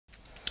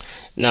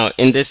Now,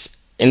 in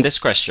this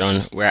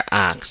question, we're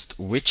asked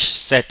which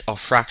set of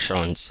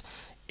fractions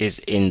is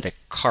in the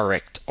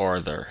correct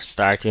order,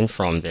 starting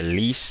from the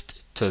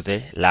least to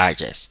the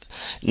largest.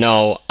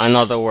 Now,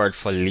 another word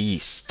for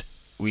least,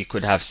 we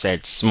could have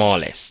said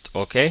smallest.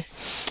 Okay,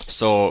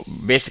 so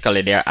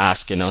basically, they're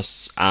asking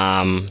us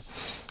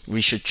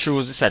we should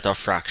choose a set of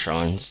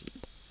fractions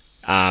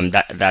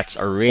that's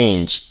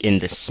arranged in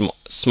the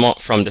small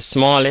from the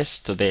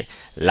smallest to the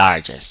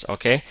largest.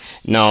 Okay,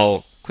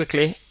 now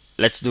quickly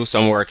let's do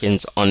some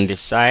workings on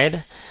this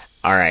side.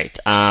 All right,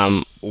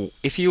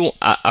 if you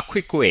a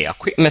quick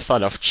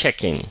method of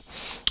checking,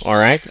 all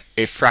right,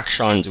 if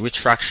fractions, which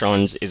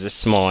fractions is the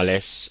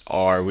smallest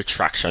or which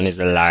fraction is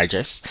the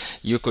largest,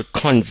 you could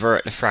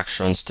convert the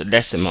fractions to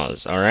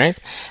decimals. All right,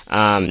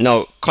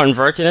 now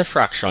converting a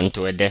fraction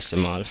to a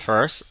decimal,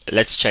 first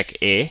let's check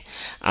A.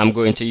 I'm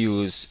going to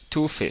use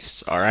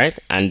 2/5, all right,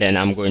 and then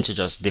I'm going to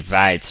just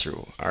divide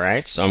through. All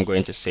right, so I'm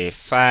going to say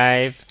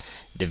 5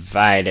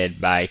 divided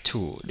by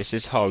 2. This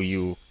is how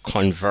you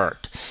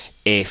convert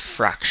a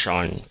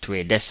fraction to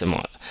a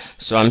decimal.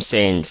 So I'm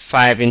saying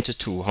 5 into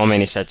 2. How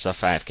many sets of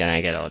 5 can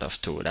I get out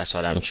of 2? That's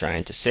what I'm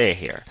trying to say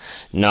here.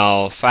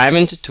 Now 5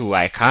 into 2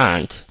 I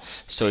can't,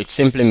 so it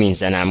simply means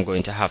that I'm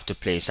going to have to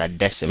place a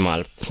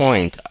decimal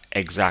point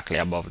exactly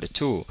above the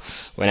 2.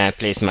 When I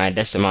place my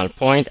decimal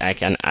point, I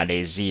can add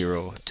a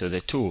 0 to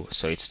the 2,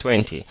 so it's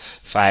 20.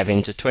 5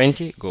 into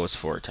 20 goes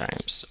 4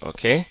 times.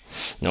 Okay,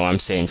 now I'm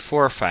saying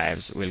 4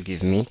 5s will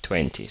give me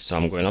 20, so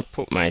I'm going to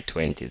put my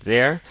 20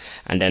 there,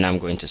 and then I'm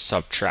going to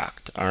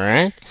subtract. All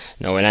right,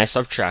 now when I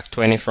subtract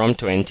 20 from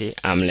 20,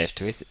 I'm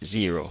left with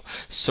 0.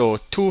 So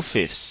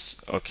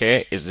 2/5,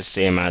 okay, is the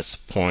same as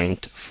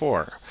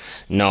 0.4.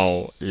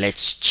 Now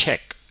let's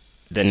check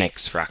the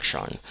next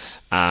fraction.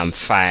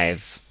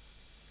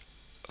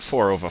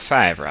 4 over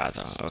 5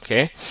 rather.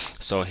 Okay,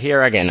 so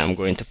here again I'm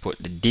going to put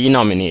the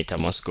denominator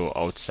must go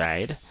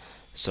outside,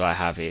 so I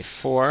have a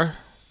 5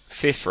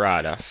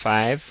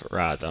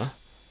 rather,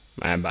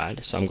 my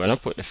bad, so I'm going to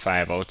put the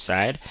 5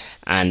 outside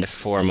and the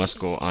 4 must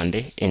go on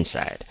the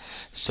inside.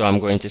 So I'm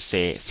going to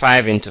say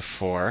 5 into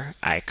 4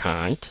 I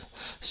can't,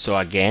 so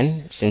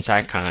again, since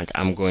I can't,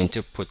 I'm going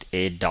to put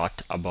a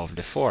dot above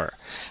the 4,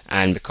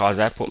 and because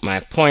I put my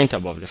point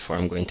above the 4,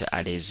 I'm going to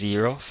add a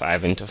 0.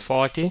 5 into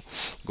 40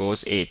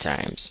 goes 8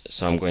 times,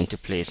 so I'm going to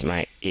place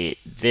my 8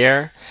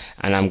 there,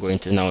 and I'm going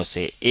to now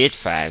say 8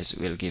 5s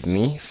will give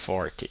me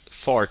 40.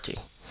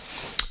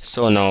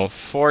 So now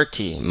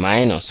 40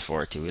 minus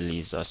 40 will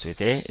leave us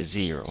with a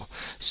 0.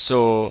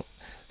 So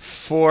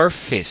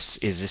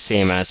 4/5 is the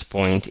same as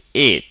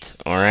 0.8.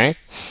 All right,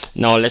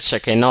 now let's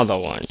check another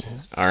one.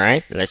 All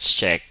right, let's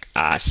check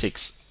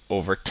 6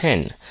 over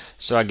 10.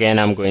 So again,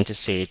 I'm going to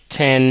say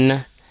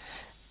 10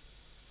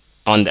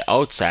 on the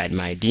outside.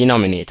 My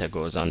denominator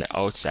goes on the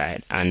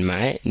outside and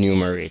my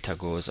numerator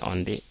goes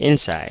on the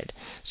inside.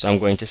 So I'm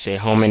going to say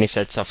how many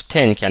sets of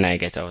 10 can I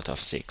get out of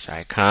 6?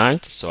 I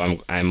can't, so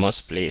I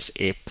must place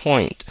a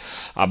point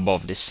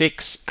above the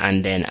 6,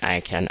 and then I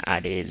can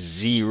add a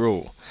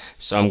 0.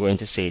 So I'm going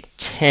to say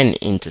 10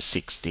 into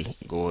 60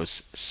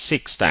 goes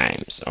 6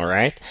 times. All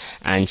right,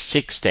 and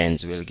 6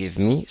 tens will give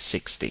me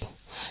 60.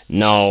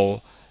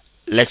 Now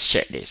let's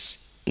check this.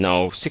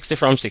 Now 60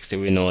 from 60,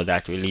 we know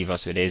that will leave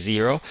us with a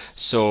 0.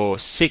 So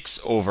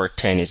 6 over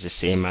 10 is the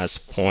same as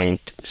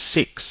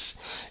 0.6.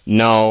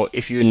 Now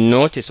if you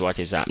notice what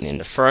is happening,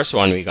 the first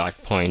one we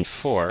got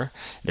 0.4,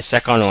 the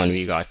second one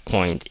we got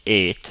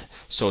 0.8.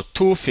 So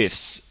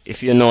 2/5,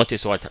 if you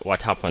notice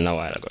what happened a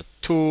while ago,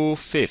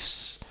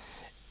 2/5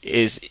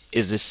 is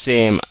the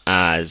same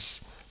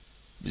as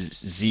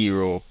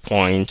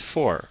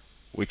 0.4,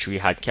 which we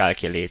had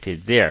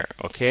calculated there.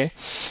 Okay,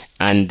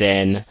 and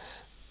then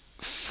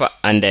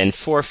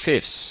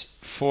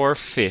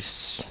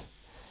 4/5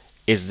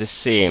 is the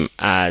same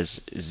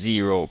as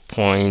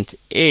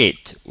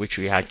 0.8, which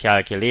we had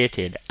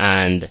calculated,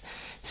 and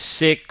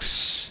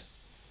 6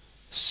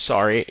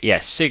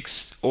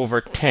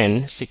 over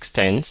 10, 6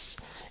 tenths,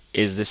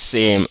 is the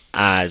same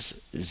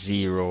as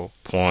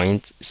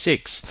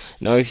 0.6.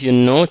 Now if you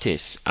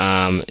notice,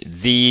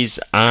 these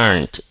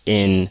aren't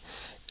in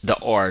the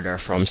order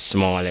from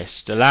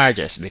smallest to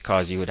largest,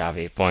 because you would have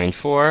a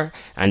 0.4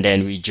 and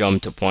then we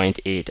jump to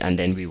 0.8 and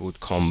then we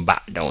would come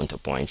back down to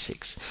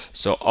 0.6.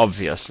 So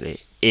obviously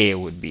A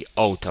would be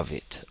out of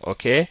it.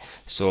 Okay,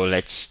 so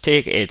let's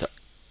take A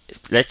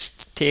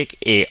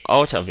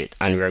out of it,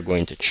 and we're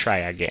going to try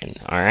again.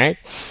 All right,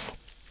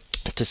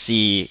 to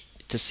see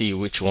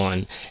which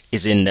one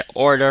is in the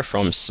order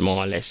from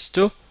smallest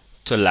to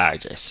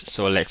largest.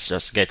 So let's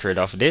just get rid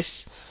of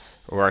this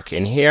work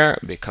in here,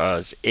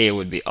 because A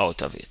would be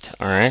out of it.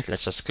 All right,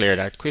 let's just clear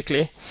that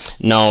quickly.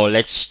 Now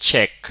let's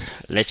check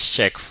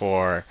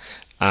for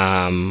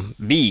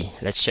B.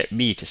 Let's check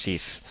B to see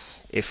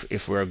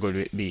if we're good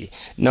with B.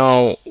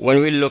 Now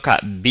when we look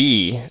at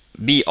B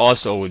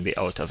also would be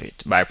out of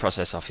it by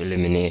process of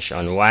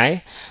elimination.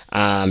 Why?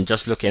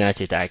 Just looking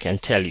at it, I can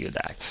tell you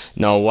that.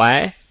 Now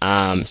why?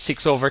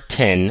 6 over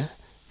 10,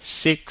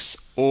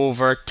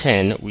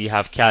 we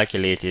have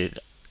calculated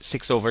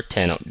 6 over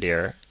 10 up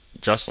there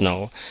just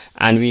now,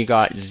 and we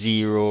got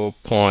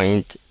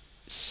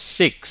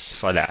 0.6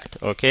 for that.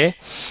 Okay,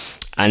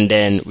 and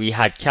then we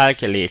had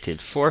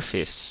calculated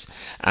 4/5,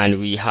 and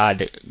we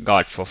had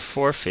got for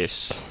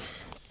 4/5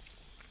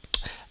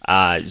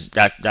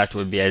 that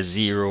would be a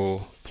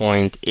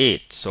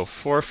 0.8. So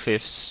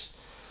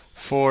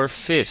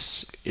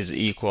 4/5 is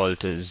equal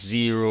to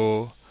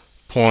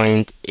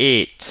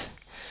 0.8,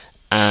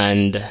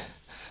 and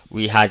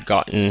we had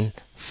gotten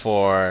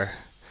for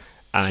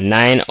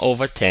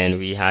 9/10,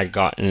 we had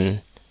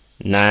gotten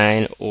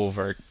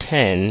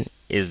 9/10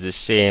 is the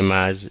same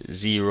as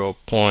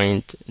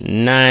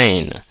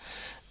 0.9,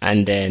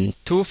 and then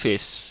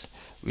 2/5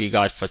 we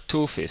got for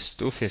 2/5.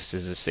 2/5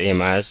 is the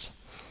same as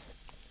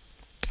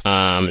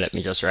let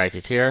me just write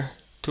it here.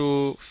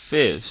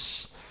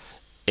 2/5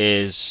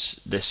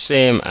 is the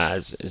same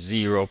as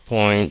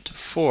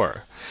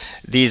 0.4.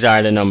 These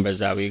are the numbers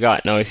that we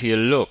got. Now if you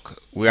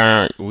look, we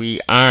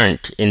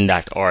aren't in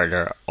that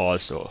order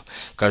also,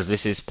 because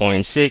this is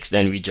 0.6,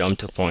 then we jump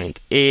to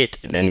 0.8,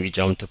 then we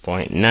jump to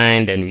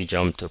 0.9, then we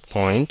jump to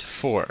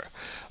 0.4.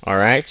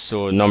 Alright,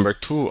 so number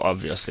 2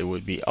 obviously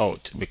would be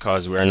out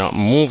because we're not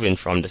moving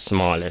from the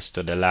smallest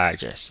to the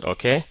largest.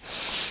 Okay,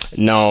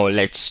 now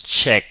let's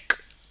check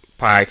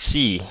part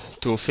C.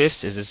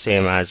 2/5 is the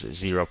same as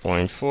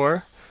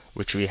 0.4,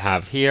 which we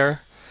have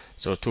here.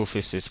 So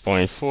 2/5 is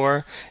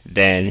 0.4,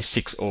 then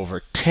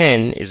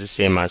 6/10 is the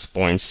same as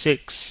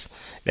 0.6,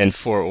 then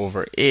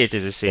 4/8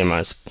 is the same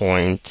as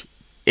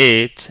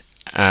 0.8,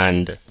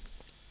 and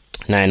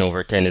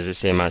 9/10 is the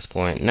same as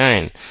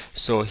 0.9.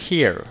 So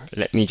here,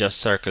 let me just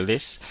circle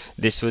this.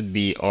 This would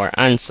be our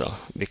answer,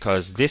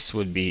 because this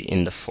would be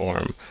in the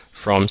form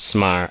from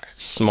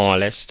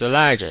smallest to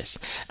largest.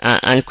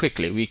 And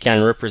quickly, we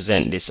can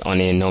represent this on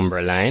a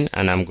number line,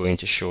 and I'm going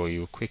to show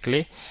you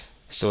quickly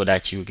so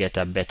that you get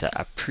a better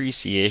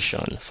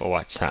appreciation for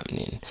what's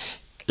happening.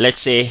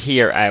 Let's say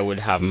here I would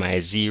have my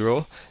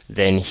 0,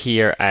 then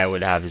here I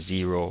would have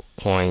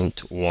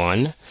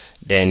 0.1,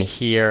 then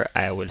here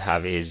I would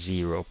have a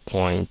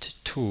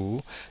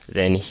 0.2,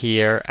 then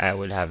here I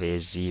would have a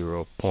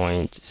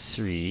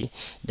 0.3,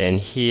 then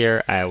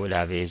here I would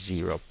have a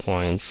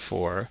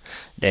 0.4,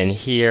 then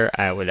here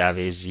I would have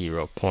a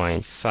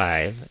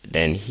 0.5,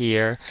 then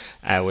here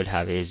I would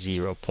have a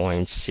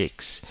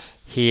 0.6,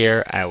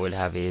 here I would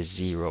have a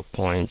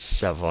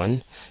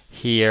 0.7,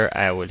 here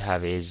I would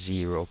have a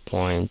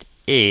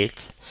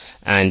 0.8,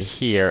 and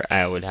here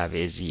I would have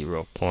a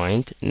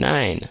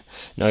 0.9.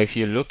 Now if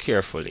you look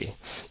carefully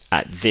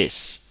at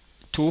this,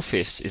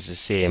 2/5 is the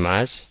same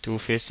as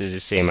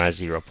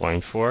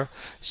 0.4.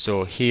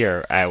 So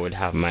here I would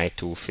have my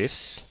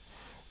 2/5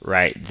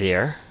 right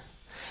there,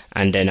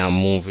 and then I'm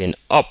moving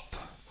up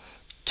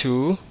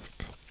to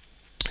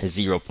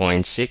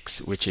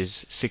 0.6, which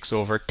is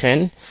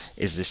 6/10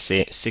 is the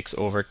same.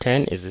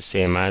 6/10 is the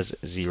same as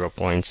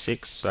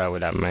 0.6, so I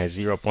would have my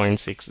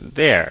 0.6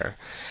 there,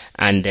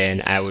 and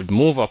then I would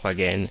move up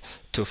again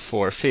to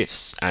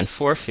 4/5, and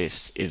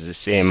 4/5 is the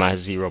same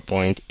as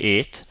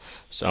 0.8,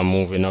 so I'm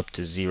moving up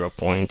to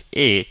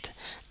 0.8,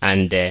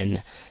 and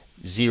then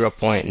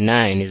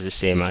 0.9 is the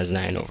same as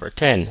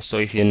 9/10. So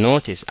if you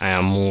notice, I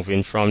am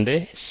moving from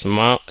the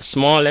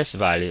smallest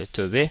value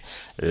to the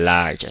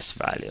largest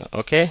value.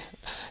 Okay,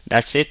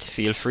 that's it.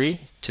 Feel free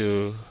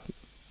to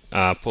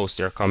post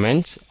your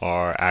comments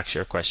or ask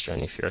your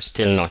question if you're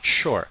still not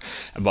sure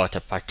about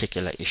a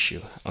particular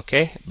issue.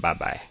 Okay, bye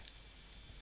bye.